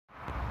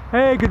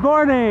Hey, good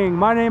morning.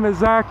 My name is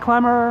Zach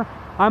Clemmer.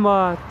 I'm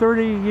a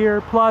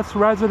 30-year-plus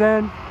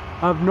resident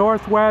of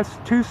Northwest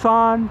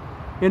Tucson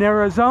in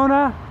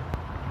Arizona.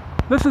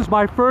 This is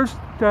my first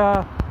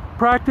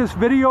practice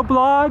video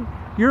blog.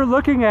 You're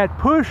looking at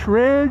Pusch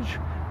Ridge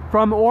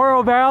from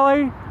Oro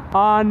Valley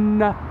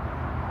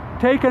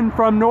taken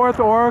from North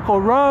Oracle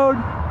Road.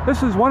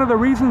 This is one of the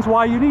reasons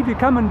why you need to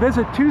come and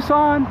visit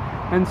Tucson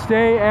and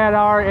stay at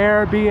our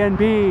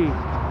Airbnb.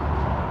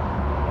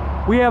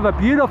 We have a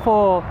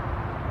beautiful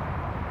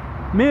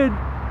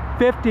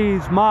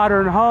mid-50s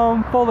modern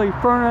home, fully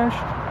furnished,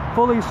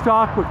 fully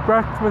stocked with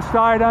breakfast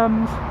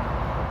items,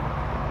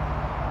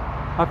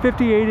 a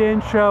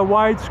 58-inch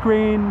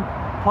widescreen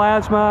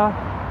plasma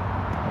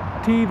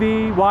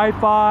TV,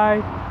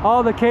 Wi-Fi,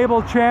 all the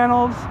cable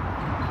channels.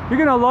 You're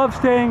going to love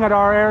staying at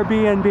our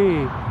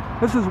Airbnb.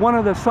 This is one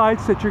of the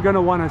sites that you're going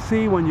to want to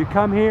see when you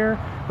come here,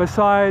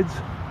 besides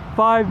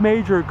 5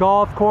 major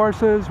golf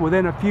courses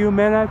within a few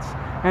minutes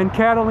and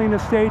Catalina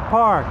State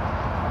Park.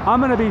 I'm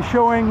going to be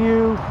showing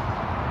you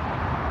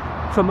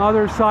some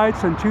other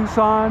sites in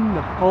Tucson,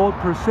 the old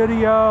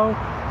Presidio,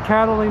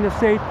 Catalina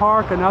State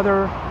Park, and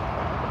other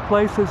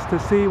places to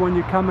see when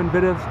you come and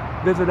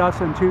visit us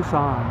in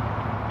Tucson.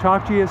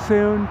 Talk to you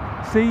soon.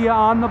 See you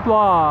on the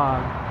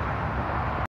blog.